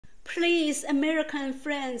Please, American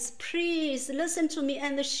friends, please listen to me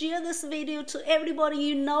and share this video to everybody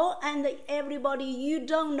you know and everybody you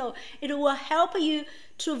don't know. It will help you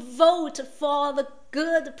to vote for the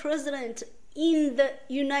good president in the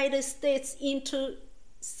United States in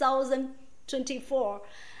 2024.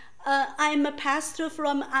 I'm a pastor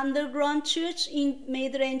from underground church in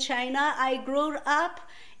mainland China. I grew up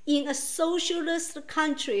in a socialist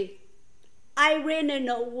country. I really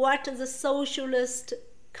know what the socialist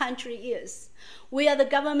country is, where the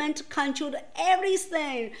government controlled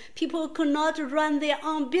everything. People could not run their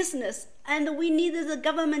own business, and we needed the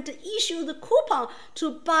government to issue the coupon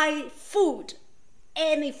to buy food,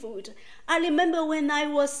 any food. I remember when I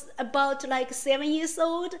was about like 7 years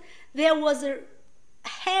old, there was a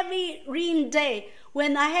heavy rain day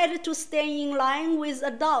when I had to stand in line with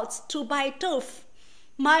adults to buy tofu.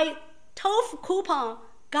 My tofu coupon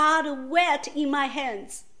got wet in my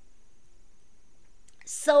hands,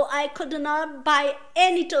 so I could not buy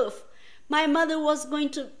any tofu. My mother was going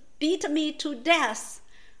to beat me to death.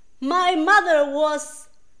 My mother was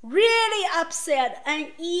really upset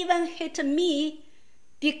and even hit me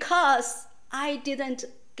because I didn't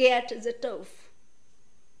get the tofu.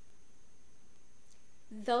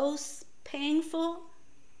 Those painful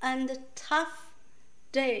and tough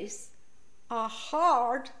days are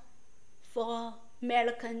hard for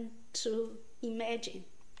Americans to imagine.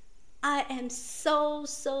 I am so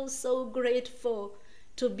grateful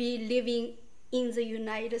to be living in the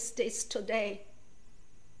United States today.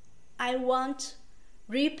 I want to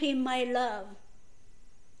repay my love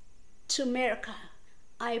to America.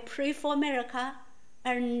 I pray for America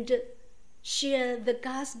and share the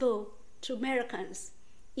gospel to Americans.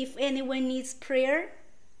 If anyone needs prayer,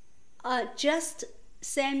 just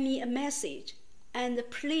send me a message, and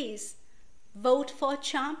please vote for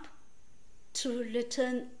Trump to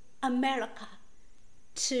return America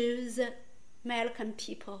to the American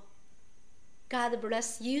people. God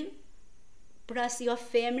bless you, bless your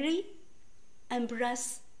family, and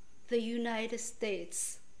bless the United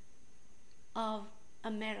States of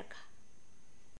America.